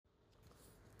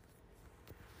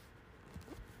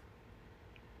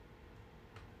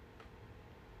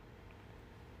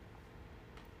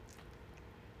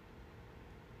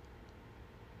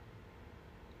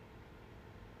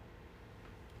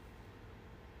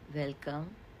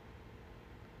Welcome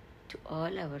to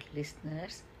all our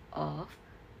listeners of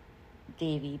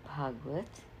Devi Bhagwat.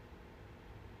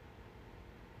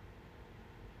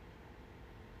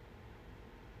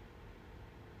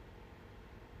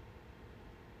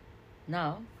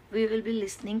 Now we will be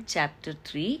listening chapter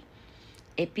 3,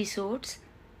 episodes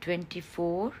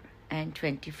 24 and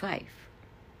 25.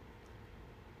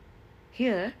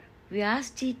 Here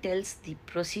Vyasji tells the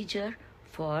procedure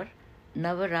for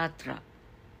Navaratra,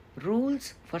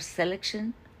 rules for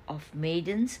selection of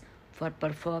maidens for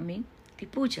performing the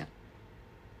puja.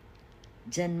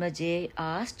 Janmajay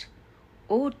asked,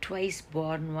 "O twice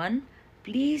born one,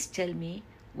 please tell me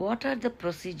what are the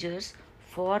procedures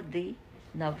for the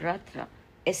Navratra,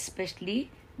 especially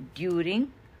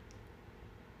during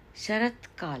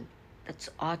Sharat Kal, that's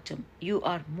autumn. You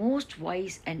are most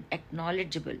wise and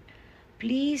acknowledgeable.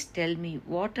 Please tell me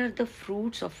what are the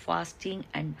fruits of fasting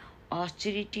and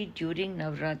austerity during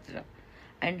Navratra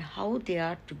and how they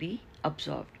are to be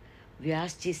observed."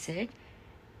 Vyasji said,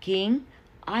 "King,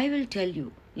 I will tell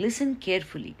you. Listen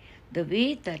carefully. The way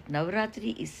that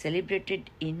Navratri is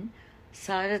celebrated in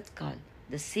Sarat Kal,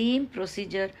 the same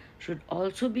procedure should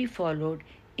also be followed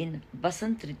in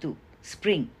Basant Ritu,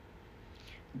 spring.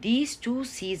 These two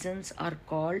seasons are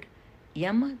called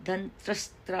Yama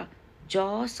Dantrastra,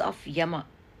 jaws of Yama,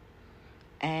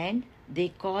 and they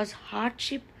cause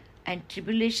hardship and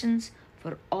tribulations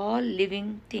for all living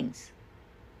things.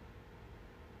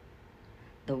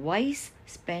 The wise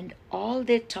spend all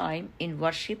their time in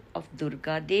worship of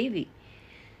Durga Devi.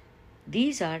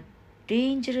 These are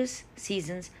dangerous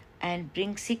seasons and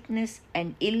bring sickness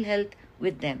and ill health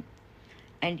with them,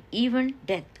 and even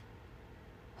death.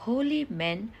 Holy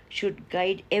men should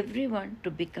guide everyone to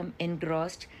become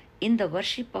engrossed in the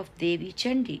worship of Devi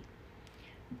Chandi.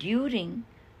 During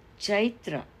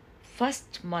Chaitra,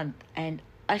 first month, and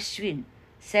Ashwin,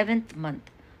 seventh month,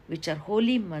 which are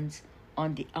holy months,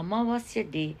 on the Amavasya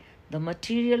day, the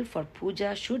material for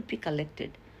puja should be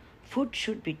collected. Food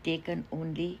should be taken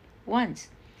only once.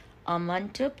 A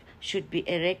mantap should be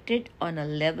erected on a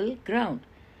level ground.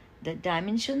 The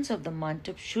dimensions of the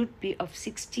mantap should be of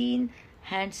 16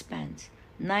 handspans,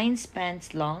 9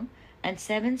 spans long, and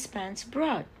 7 spans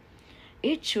broad.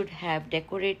 It should have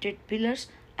decorated pillars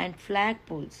and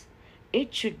flagpoles.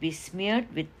 It should be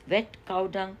smeared with wet cow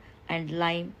dung and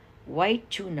lime white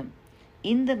chunam.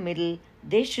 In the middle,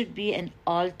 there should be an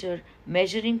altar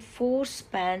measuring 4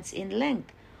 spans in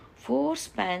length, 4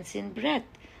 spans in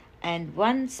breadth, and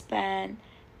 1 span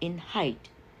in height.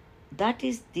 That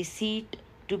is the seat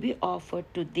to be offered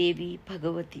to Devi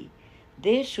Bhagavati.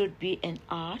 There should be an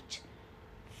arch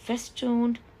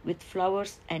festooned with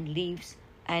flowers and leaves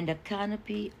and a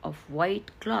canopy of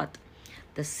white cloth.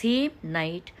 The same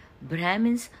night,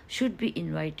 Brahmins should be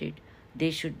invited. They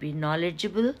should be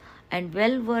knowledgeable and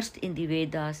well versed in the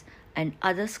Vedas and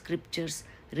other scriptures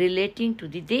relating to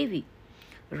the Devi.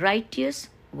 Righteous,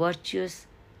 virtuous,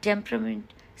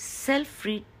 temperament,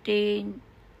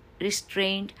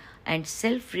 restrained, and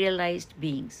self realized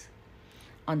beings.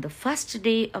 On the first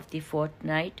day of the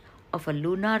fortnight of a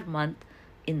lunar month,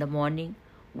 in the morning,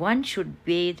 one should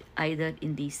bathe either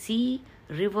in the sea,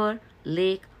 river,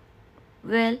 lake,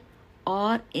 well,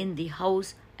 or in the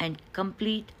house and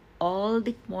complete all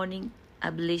the morning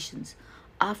ablutions.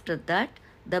 After that,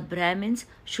 the Brahmins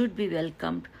should be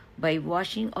welcomed by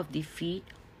washing of the feet,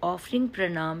 offering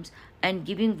pranams, and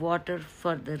giving water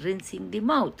for the rinsing the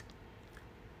mouth.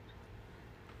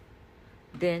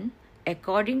 Then,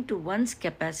 according to one's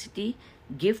capacity,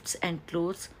 gifts and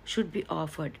clothes should be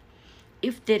offered.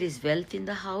 If there is wealth in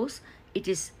the house, it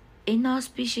is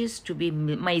inauspicious to be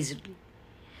miserly.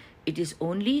 It is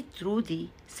only through the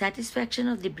satisfaction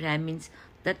of the Brahmins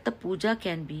that the puja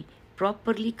can be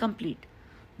properly complete.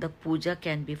 The puja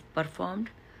can be performed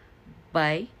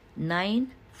by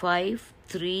 9, 5,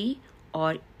 3,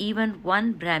 or even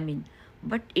one Brahmin,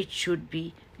 but it should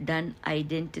be done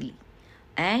identically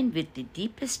and with the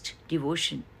deepest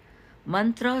devotion.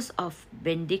 Mantras of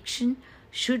benediction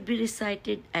should be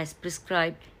recited as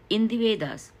prescribed in the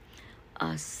Vedas.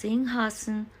 A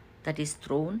singhasan, that is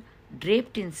throne,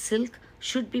 draped in silk,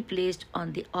 should be placed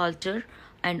on the altar,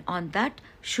 and on that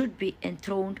should be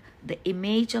enthroned the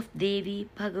image of Devi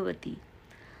Bhagavati.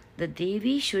 The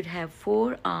Devi should have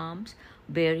 4 arms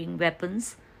bearing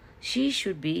weapons. She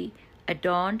should be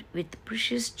adorned with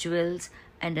precious jewels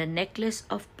and a necklace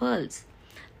of pearls.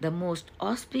 The most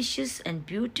auspicious and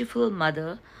beautiful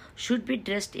mother should be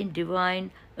dressed in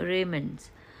divine raiments.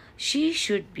 She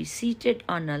should be seated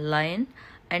on a lion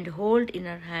and hold in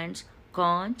her hands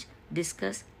conch,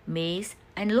 discus, mace,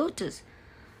 and lotus.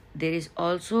 There is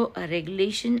also a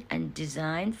regulation and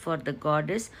design for the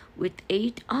goddess with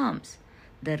 8 arms.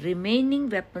 The remaining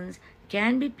weapons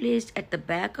can be placed at the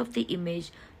back of the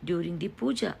image during the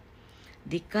puja.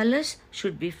 The kalash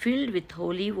should be filled with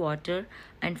holy water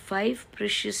and 5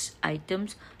 precious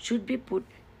items should be put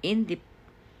in the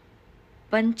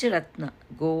Pancharatna: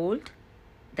 gold,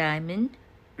 diamond,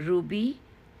 ruby,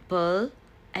 pearl,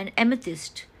 and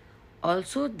amethyst.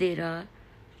 Also, there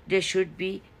should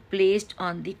be placed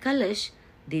on the kalash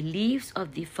the leaves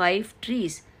of the 5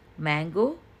 trees: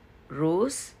 mango,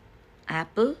 rose,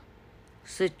 apple,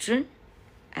 citron,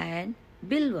 and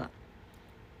bilva.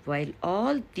 While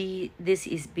this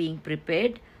is being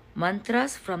prepared,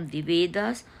 mantras from the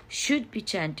Vedas should be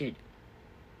chanted.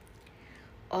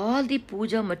 All the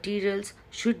puja materials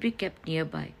should be kept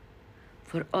nearby.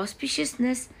 For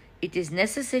auspiciousness, it is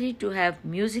necessary to have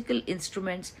musical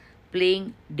instruments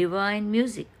playing divine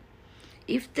music.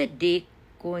 If the day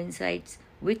coincides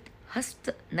with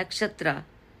Hasta Nakshatra,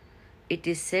 it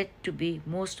is said to be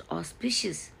most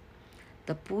auspicious.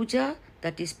 The puja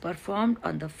that is performed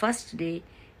on the first day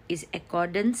is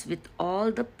accordance with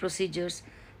all the procedures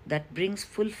that brings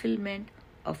fulfillment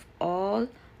of all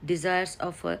desires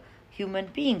of the human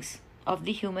beings.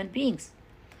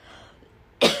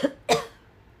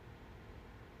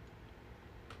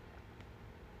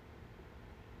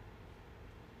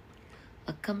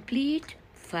 A complete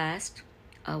fast,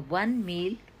 a one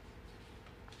meal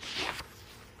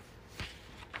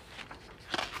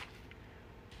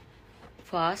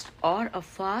fast, or a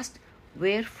fast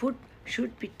where food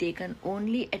should be taken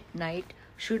only at night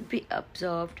should be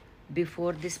observed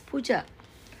before this puja.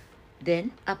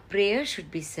 Then a prayer should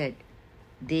be said.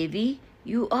 Devi,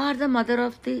 you are the mother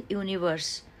of the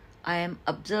universe. I am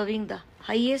observing the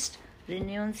highest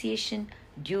renunciation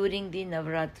during the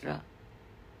Navratra.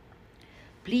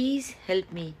 Please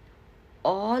help me,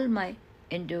 all my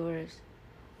endeavors.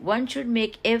 One should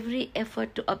make every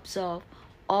effort to observe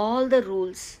all the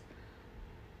rules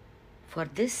for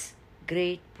this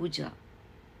great puja.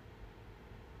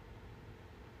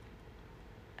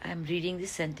 I am reading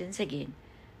this sentence again.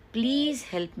 Please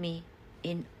help me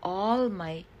in all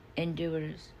my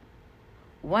endeavors.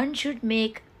 One should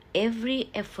make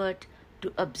every effort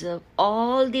to observe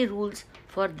all the rules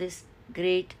for this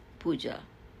great puja.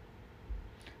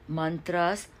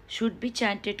 Mantras should be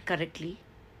chanted correctly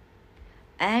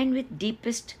and with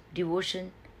deepest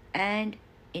devotion and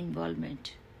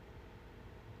involvement.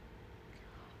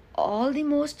 All the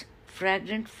most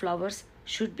fragrant flowers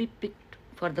should be picked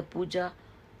for the puja,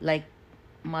 like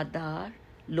madar,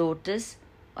 lotus,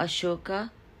 ashoka,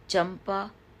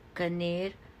 champa,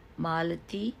 kaner,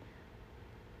 malati,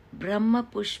 brahma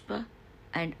pushpa,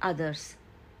 and others.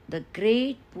 The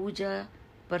great puja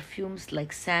perfumes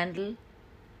like sandal,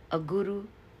 aguru,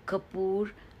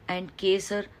 kapoor, and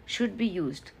kesar should be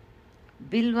used.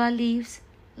 Bilva leaves,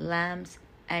 lamps,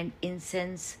 and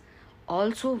incense.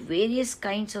 Also, various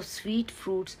kinds of sweet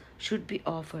fruits should be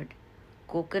offered: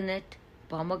 coconut,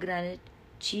 pomegranate,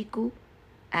 chiku,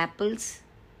 apples,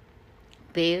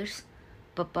 pears,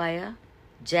 papaya,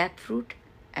 jackfruit,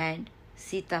 and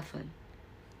sitafal.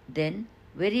 Then,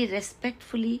 very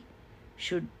respectfully,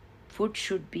 food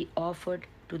should be offered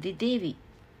to the Devi.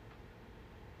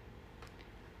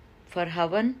 For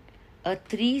Havan, a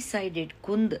 3-sided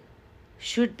kund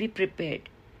should be prepared.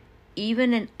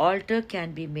 Even an altar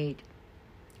can be made,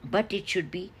 but it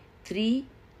should be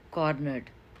 3-cornered.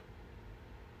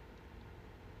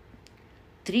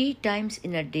 3 times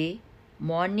in a day,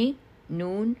 morning,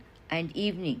 noon, and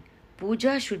evening,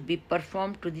 puja should be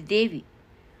performed to the Devi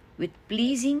with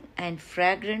pleasing and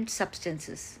fragrant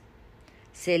substances.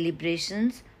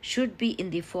 Celebrations should be in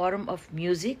the form of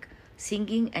music,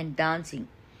 singing, and dancing.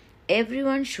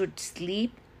 Everyone should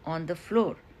sleep on the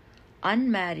floor.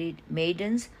 Unmarried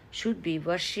maidens should be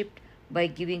worshipped by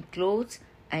giving clothes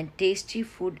and tasty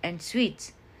food and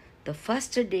sweets. The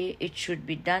first day it should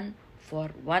be done for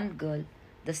 1 girl,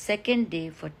 the second day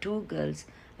for 2 girls,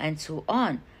 and so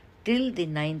on till the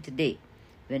 9th day.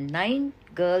 When 9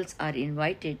 girls are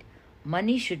invited,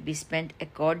 money should be spent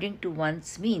according to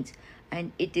one's means,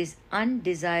 and it is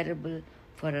undesirable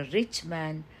for a rich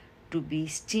man to be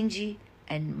stingy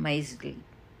and miserly.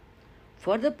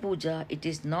 For the puja, it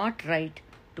is not right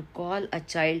to call a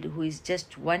child who is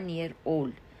just 1 year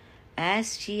old,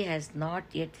 as she has not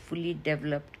yet fully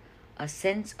developed a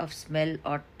sense of smell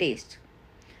or taste.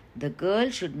 The girl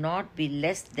should not be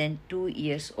less than 2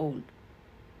 years old.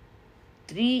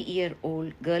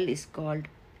 3-year-old girl is called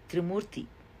Trimurti,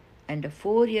 and a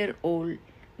 4-year-old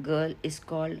girl is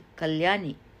called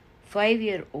Kalyani,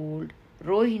 5-year-old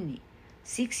Rohini,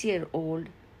 6-year-old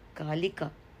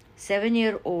Kalika,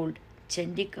 7-year-old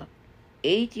Chandika,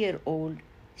 8-year-old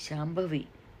Shambhavi,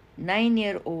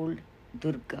 9-year-old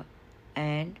Durga,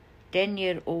 and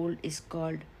 10-year-old is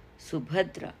called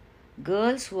Subhadra.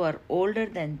 Girls who are older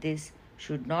than this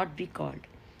should not be called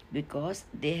because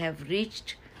they have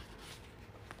reached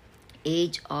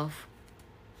age of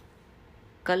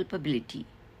culpability,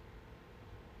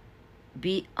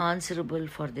 be answerable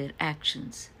for their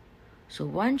actions. So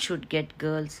one should get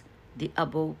girls the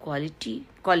above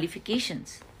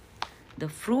qualifications. The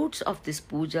fruits of this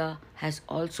puja has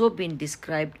also been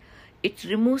described. It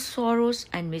removes sorrows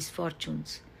and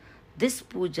misfortunes. This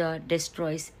puja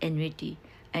destroys enmity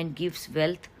and gives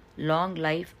wealth, long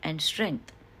life and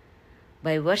strength.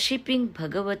 By worshipping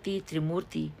Bhagavati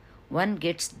Trimurti, one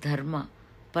gets dharma,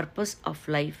 purpose of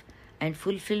life and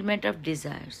fulfillment of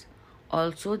desires.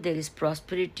 Also there is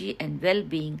prosperity and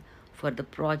well-being for the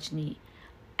progeny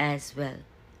as well.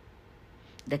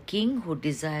 The king who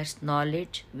desires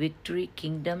knowledge, victory,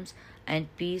 kingdoms,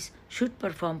 and peace should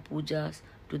perform pujas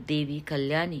to Devi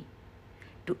Kalyani.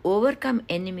 To overcome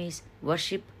enemies,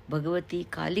 worship Bhagavati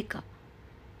Kalika.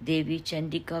 Devi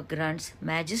Chandika grants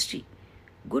majesty,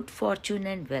 good fortune,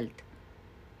 and wealth.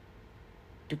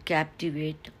 To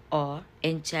captivate or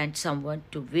enchant someone,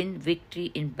 to win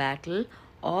victory in battle,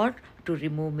 or to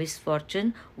remove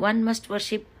misfortune, one must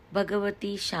worship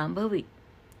Bhagavati Shambhavi.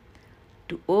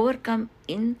 To overcome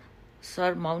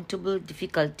insurmountable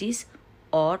difficulties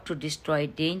or to destroy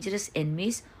dangerous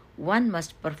enemies, one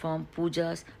must perform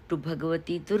pujas to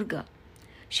Bhagavati Durga.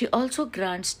 She also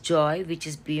grants joy which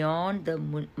is beyond the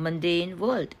mundane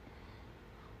world.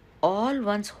 All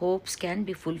one's hopes can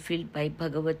be fulfilled by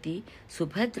Bhagavati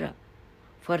Subhadra.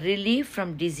 For relief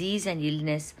from disease and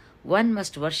illness, one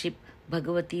must worship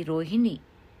Bhagavati Rohini.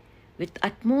 With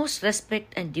utmost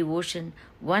respect and devotion,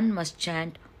 one must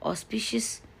chant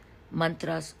auspicious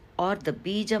mantras or the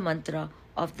Bija mantra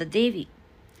of the Devi.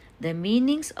 The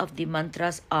meanings of the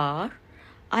mantras are: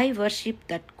 I worship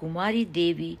that Kumari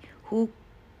Devi who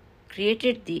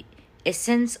created the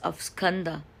essence of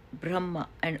Skanda, Brahma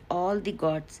and all the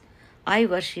gods. I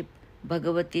worship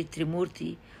Bhagavati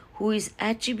Trimurti who is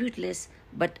attributeless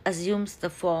but assumes the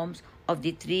forms of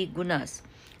the three gunas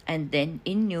and then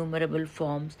innumerable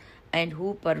forms and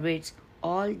who pervades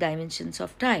all dimensions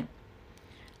of time.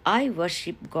 I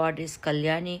worship Goddess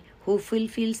Kalyani who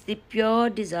fulfills the pure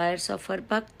desires of her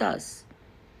bhaktas.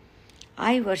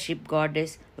 I worship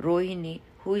Goddess Rohini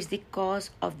who is the cause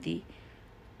of the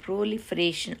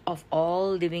proliferation of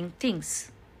all living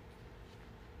things.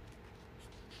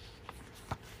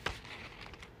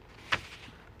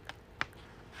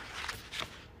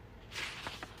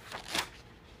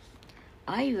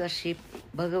 I worship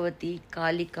Bhagavati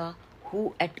Kalika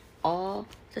who at all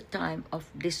the time of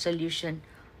dissolution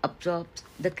absorbs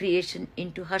the creation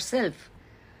into herself.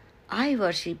 I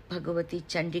worship Bhagavati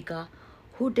Chandika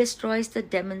who destroys the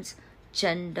demons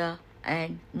Chanda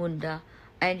and Munda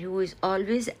and who is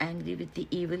always angry with the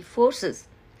evil forces.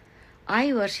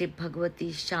 I worship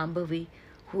Bhagavati Shambhavi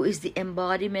who is the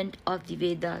embodiment of the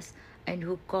Vedas and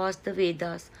who caused the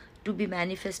Vedas to be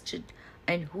manifested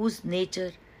and whose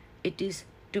nature it is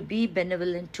to be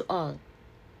benevolent to all.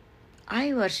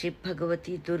 I worship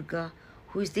Bhagavati Durga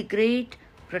who is the great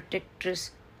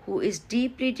protectress who is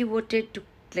deeply devoted to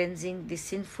cleansing the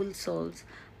sinful souls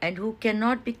and who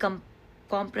cannot be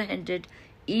comprehended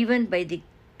even by the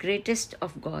greatest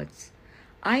of gods.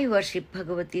 I worship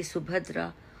Bhagavati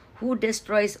Subhadra who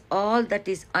destroys all that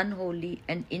is unholy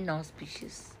and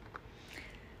inauspicious.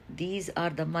 These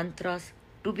are the mantras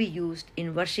to be used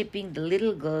in worshipping the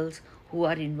little girls who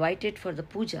are invited for the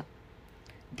puja.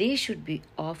 They should be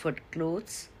offered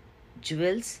clothes,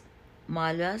 jewels,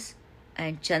 malas,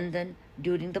 and chandan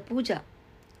during the puja.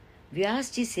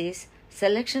 Vyasji says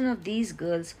selection of these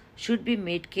girls should be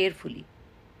made carefully.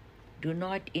 Do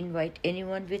not invite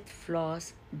anyone with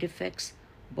flaws, defects,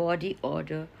 body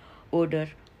odor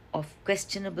of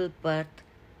questionable birth,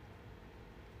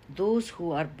 those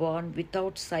who are born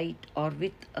without sight or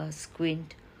with a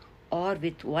squint or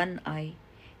with one eye,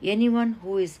 anyone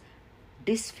who is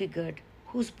disfigured,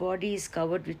 whose body is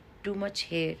covered with too much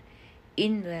hair,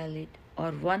 invalid,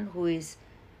 or one who is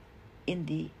in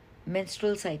the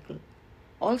menstrual cycle.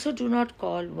 Also do not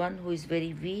call one who is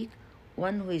very weak,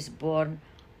 one who is born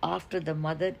after the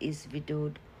mother is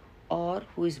widowed, or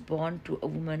who is born to a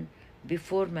woman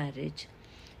before marriage.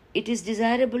 It is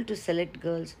desirable to select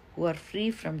girls who are free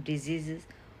from diseases,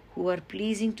 who are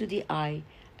pleasing to the eye,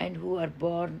 and who are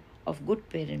born of good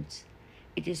parents.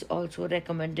 It is also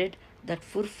recommended that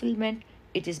fulfillment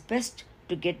it is best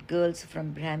to get girls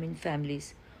from Brahmin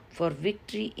families, for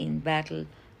victory in battle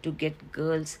to get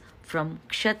girls from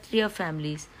Kshatriya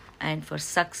families, and for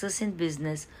success in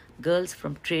business, girls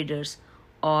from traders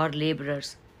or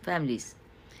laborers' families.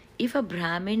 If a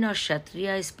Brahmin or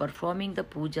Kshatriya is performing the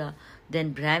puja,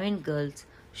 then Brahmin girls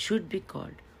should be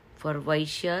called. For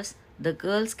Vaishyas, the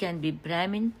girls can be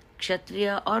Brahmin,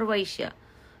 Kshatriya, or Vaishya.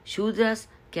 Shudras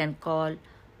can call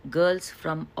girls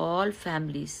from all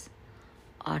families.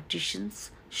 Artisans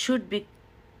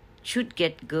should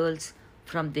get girls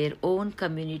from their own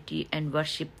community and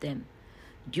worship them.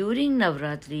 During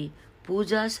Navratri,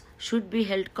 pujas should be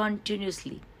held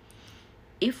continuously.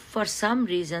 If for some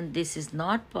reason this is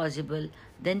not possible,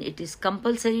 then it is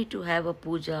compulsory to have a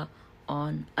puja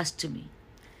on Ashtami.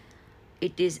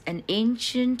 It is an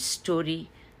ancient story,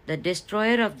 the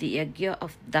destroyer of the Yajna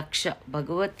of Daksha,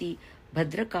 Bhagavati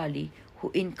Bhadrakali,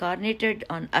 who incarnated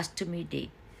on Ashtami day.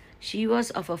 She was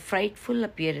of a frightful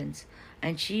appearance,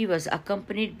 and she was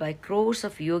accompanied by crores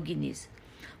of yoginis.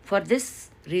 For this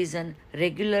reason,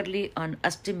 regularly on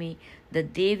Ashtami, the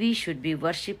Devi should be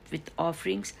worshipped with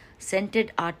offerings,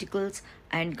 scented articles,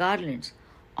 and garlands.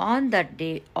 On that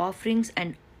day, offerings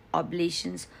and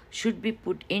oblations should be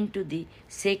put into the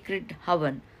sacred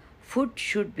havan. Food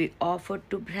should be offered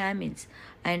to Brahmins,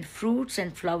 and fruits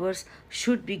and flowers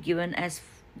should be given as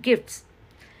gifts.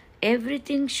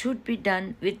 Everything should be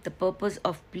done with the purpose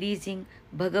of pleasing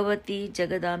Bhagavati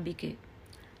Jagadambike.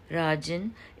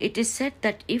 Rajan, it is said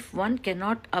that if one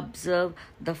cannot observe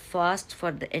the fast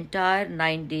for the entire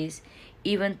 9 days,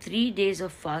 even 3 days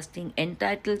of fasting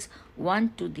entitles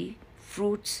one to the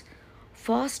fruits.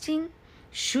 Fasting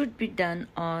should be done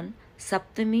on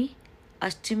Saptami,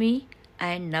 Ashtami,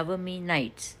 and Navami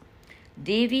nights.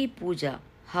 Devi Puja,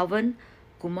 Havan,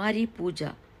 Kumari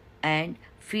Puja, and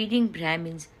feeding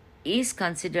Brahmins is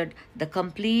considered the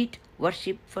complete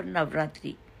worship for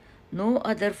Navratri. No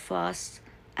other fasts,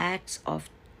 acts of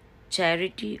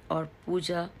charity, or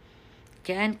puja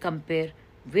can compare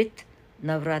with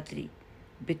Navratri,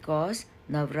 because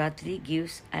Navratri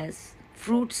gives as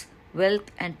fruits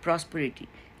wealth and prosperity,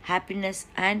 happiness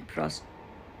and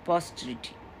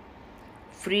posterity,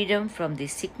 freedom from the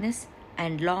sickness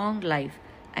and long life,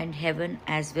 and heaven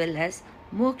as well as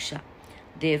moksha.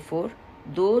 Therefore,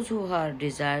 those who are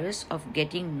desirous of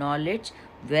getting knowledge,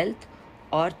 wealth,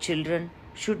 or children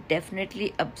should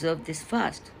definitely observe this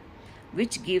fast,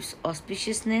 which gives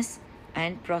auspiciousness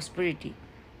and prosperity.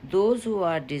 Those who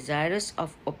are desirous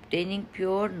of obtaining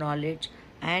pure knowledge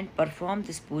and perform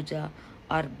this puja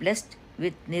are blessed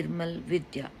with Nirmal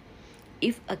Vidya.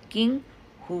 If a king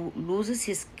who loses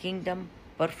his kingdom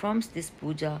performs this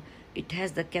puja, it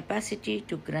has the capacity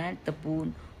to grant the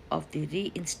boon of the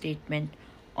reinstatement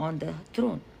on the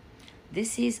throne.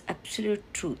 This is absolute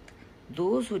truth.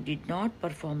 Those who did not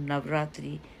perform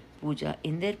Navratri puja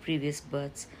in their previous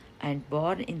births and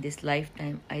born in this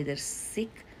lifetime, either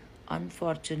sick,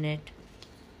 unfortunate,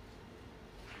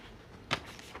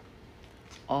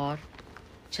 or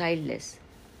childless.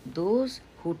 Those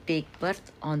who take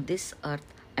birth on this earth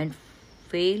and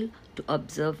fail to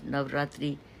observe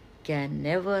Navratri can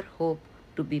never hope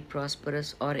to be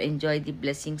prosperous or enjoy the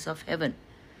blessings of heaven.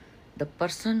 The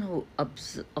person who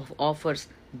offers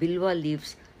bilwa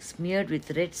leaves smeared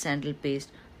with red sandal paste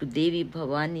to Devi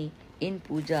Bhavani in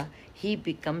puja, he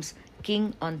becomes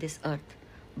king on this earth.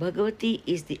 Bhagavati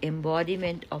is the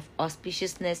embodiment of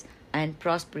auspiciousness and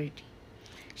prosperity.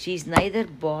 She is neither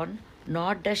born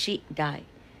nor does she die.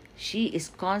 She is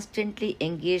constantly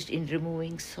engaged in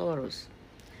removing sorrows.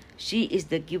 She is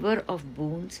the giver of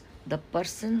boons. The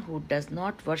person who does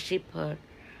not worship her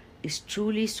is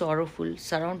truly sorrowful,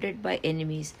 surrounded by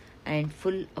enemies, and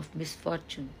full of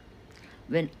misfortune.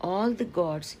 When all the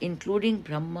gods, including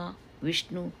Brahma,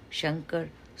 Vishnu, Shankar,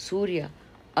 Surya,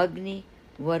 Agni,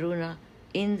 Varuna,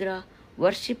 Indra,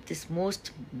 worship this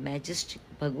most majestic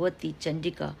Bhagavati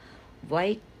Chandika,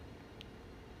 why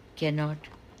cannot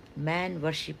man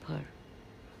worship her?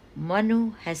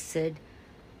 Manu has said,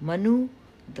 Manu,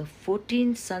 the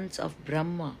 14 sons of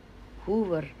Brahma, who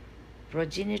were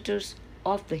progenitors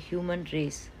of the human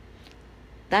race,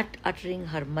 that uttering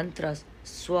her mantras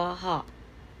Swaha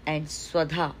and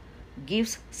Swadha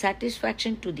gives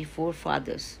satisfaction to the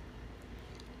forefathers.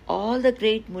 All the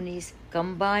great munis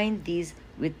combine these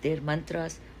with their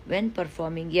mantras when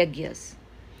performing yajnas.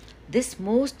 This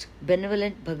most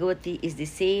benevolent Bhagavati is the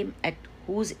same at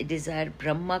whose desire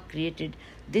Brahma created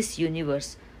this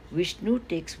universe. Vishnu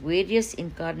takes various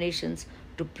incarnations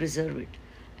to preserve it,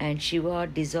 and Shiva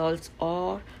dissolves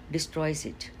or destroys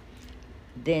it.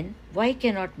 Then why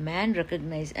cannot man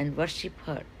recognize and worship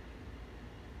her?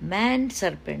 Man,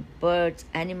 serpent, birds,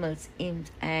 animals,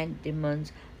 imps, and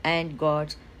demons, and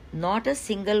gods, not a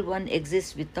single one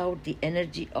exists without the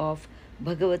energy of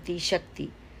Bhagavati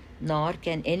Shakti. nor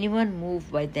can anyone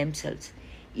move by themselves.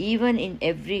 Even in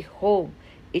every home,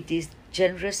 it is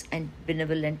generous and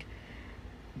benevolent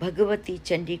Bhagavati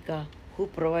Chandika who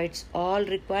provides all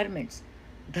requirements,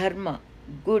 dharma,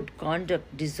 good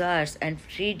conduct, desires, and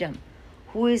freedom.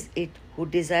 Who is it who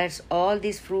desires all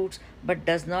these fruits but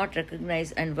does not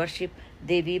recognize and worship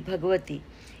Devi Bhagavati?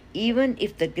 Even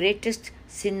if the greatest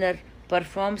sinner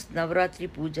performs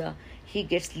Navratri Puja, he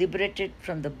gets liberated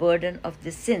from the burden of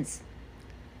the sins.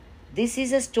 This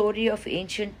is a story of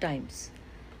ancient times.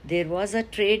 There was a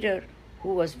trader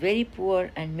who was very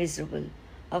poor and miserable.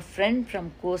 A friend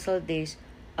from Kosal Desh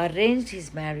arranged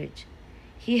his marriage.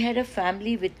 He had a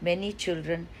family with many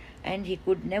children and he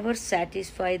could never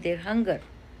satisfy their hunger.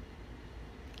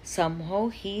 Somehow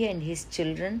he and his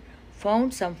children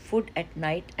found some food at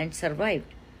night and survived.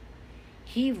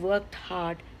 He worked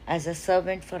hard as a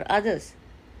servant for others.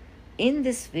 In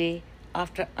this way,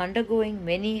 after undergoing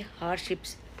many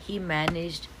hardships, he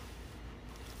managed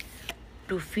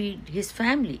to feed his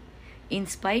family. In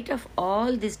spite of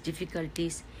all these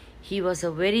difficulties, he was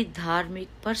a very dharmic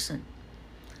person.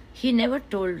 He never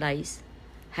told lies,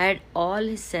 had all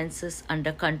his senses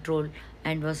under control,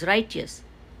 and was righteous.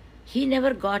 He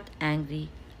never got angry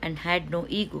and had no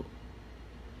ego.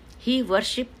 He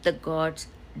worshipped the gods,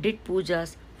 did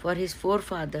pujas for his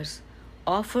forefathers,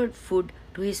 offered food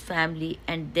to his family,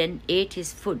 and then ate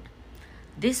his food.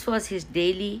 This was his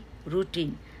daily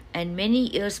routine, and many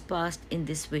years passed in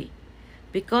this way.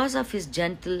 Because of his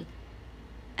gentle,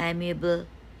 amiable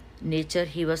nature,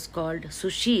 he was called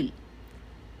Sushil.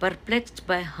 Perplexed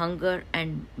by hunger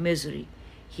and misery,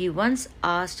 he once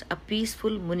asked a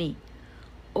peaceful Muni,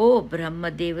 "O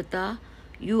Brahma Devata,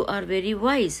 you are very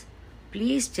wise.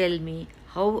 Please tell me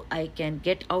how I can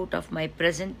get out of my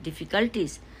present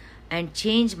difficulties and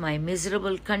change my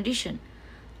miserable condition.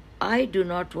 I do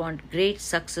not want great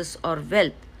success or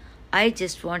wealth. I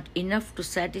just want enough to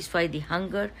satisfy the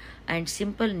hunger and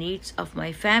simple needs of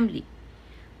my family.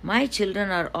 My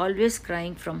children are always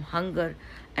crying from hunger,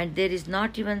 and there is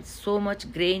not even so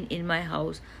much grain in my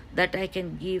house that I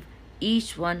can give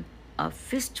each one a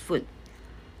fistful.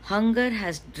 Hunger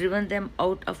has driven them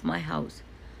out of my house,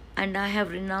 and I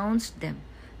have renounced them.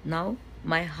 Now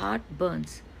my heart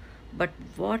burns. But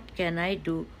what can I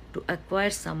do to acquire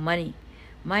some money?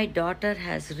 My daughter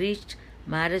has reached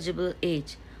marriageable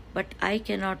age, but I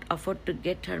cannot afford to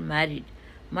get her married.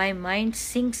 My mind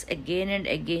sinks again and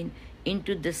again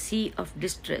into the sea of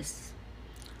distress.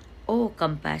 O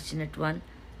compassionate one,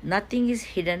 nothing is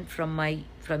hidden from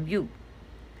you.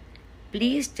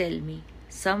 Please tell me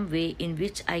some way in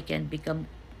which I can become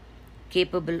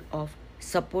capable of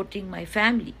supporting my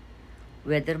family,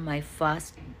 whether by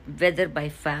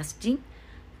fasting,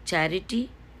 charity,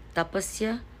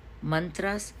 tapasya,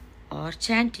 mantras, or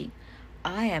chanting.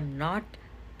 I am not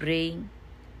praying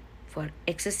for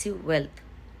excessive wealth,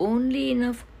 only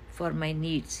enough for my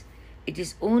needs. It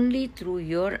is only through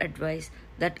your advice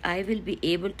that I will be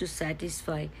able to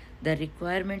satisfy the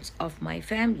requirements of my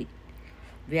family."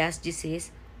 Vyasji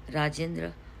says,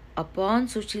 Rajendra, upon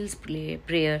Sushil's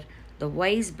prayer, the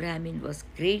wise Brahmin was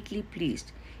greatly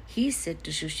pleased. He said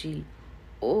to Sushil,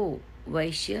 "O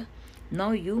Vaishya,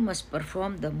 now you must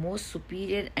perform the most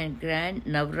superior and grand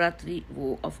Navratri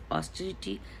vow of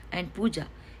austerity and puja.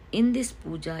 In this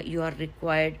puja, you are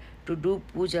required to do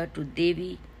puja to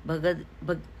Devi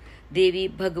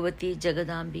Bhagavati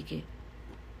Jagadambike.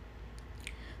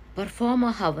 Perform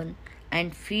a havan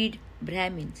and feed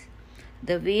Brahmins.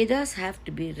 The Vedas have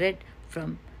to be read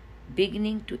from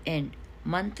beginning to end.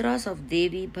 Mantras of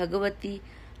Devi Bhagavati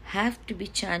have to be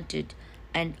chanted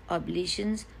and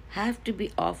oblations have to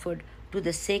be offered to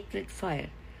the sacred fire.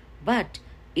 But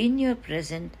in your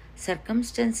present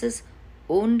circumstances,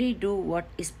 only do what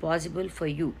is possible for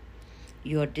you.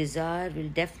 Your desire will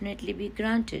definitely be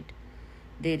granted.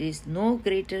 There is no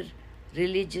greater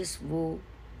religious vow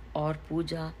or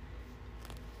puja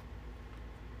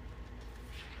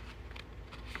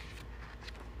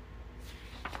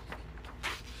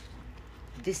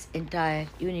this entire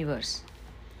universe.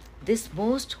 This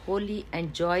most holy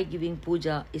and joy-giving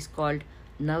puja is called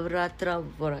Navratra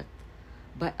Vrat.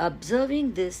 By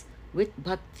observing this with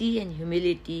bhakti and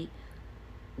humility,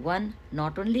 one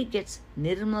not only gets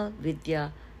Nirmal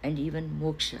Vidya and even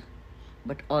moksha,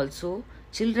 but also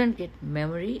children get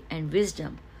memory and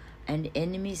wisdom, and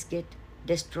enemies get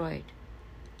destroyed.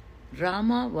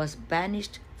 Rama was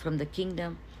banished from the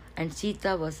kingdom, and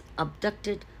Sita was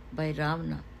abducted by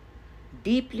Ravana.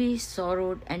 Deeply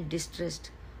sorrowed and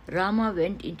distressed, Rama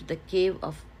went into the cave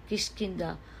of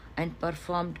Kishkinda and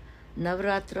performed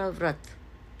Navratra Vrat.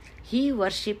 He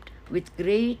worshipped with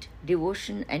great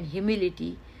devotion and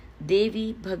humility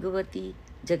Devi Bhagavati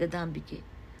Jagadambike.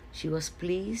 She was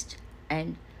pleased,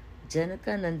 and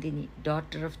Janaka Nandini,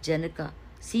 daughter of Janaka,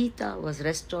 Sita, was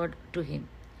restored to him.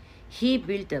 He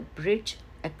built a bridge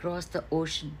across the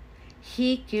ocean.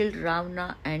 He killed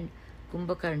Ravana and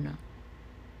Kumbhakarna.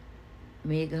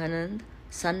 Meghanand,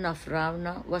 son of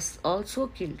Ravana, was also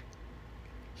killed.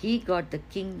 He got the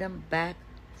kingdom back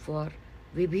for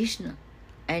Vibhishna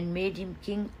and made him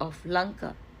king of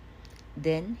Lanka.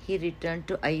 Then he returned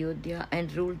to Ayodhya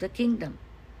and ruled the kingdom.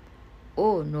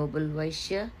 O noble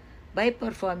Vaishya, by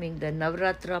performing the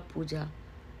Navratra Puja,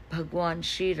 Bhagwan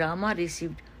Sri Rama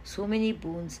received so many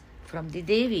boons from the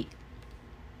Devi.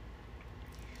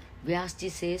 Vyasji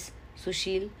says,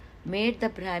 Sushil made the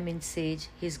Brahmin sage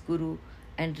his guru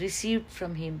and received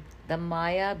from him the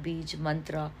Maya Bij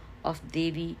mantra of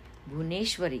Devi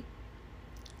Bhuneshwari.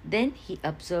 Then he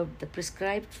observed the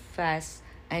prescribed fasts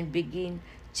and began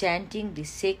chanting the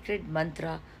sacred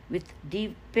mantra with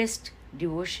deepest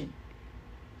devotion.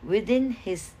 Within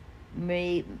his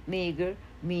meager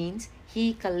means,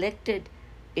 he collected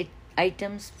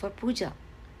items for puja.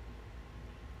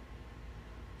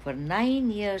 For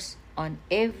 9 years, on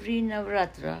every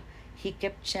Navratra, he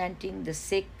kept chanting the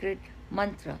sacred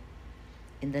mantra.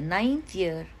 In the 9th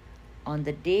year, on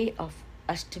the day of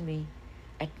Ashtami,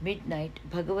 at midnight,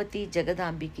 Bhagavati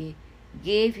Jagadambike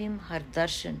gave him her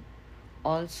darshan.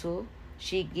 Also,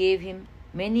 she gave him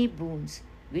many boons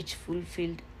which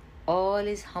fulfilled all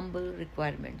his humble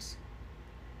requirements.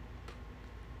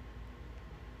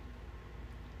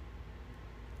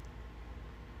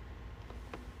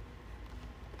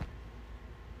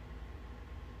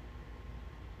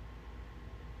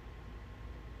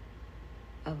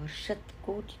 Our Shat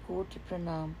Koti Koti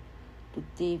Pranam to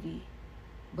Devi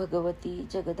Bhagavati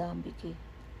Jagadambike.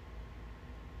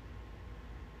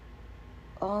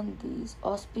 On these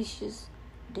auspicious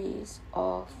days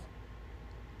of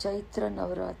Chaitra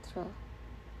Navratra,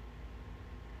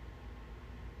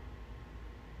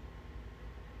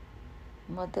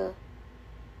 Mother,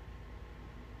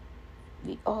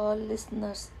 we all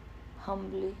listeners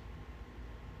humbly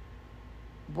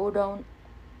bow down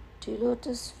to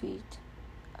lotus feet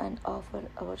and offer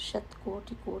our Shat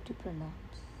Koti Koti Pranams.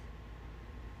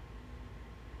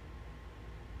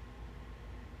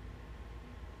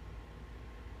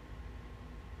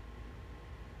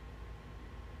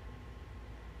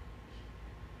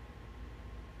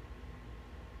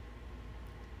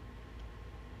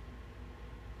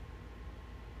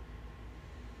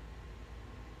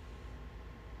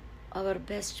 Our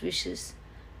best wishes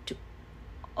to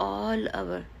all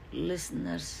our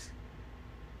listeners.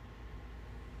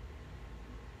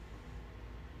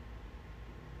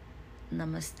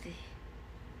 Namaste.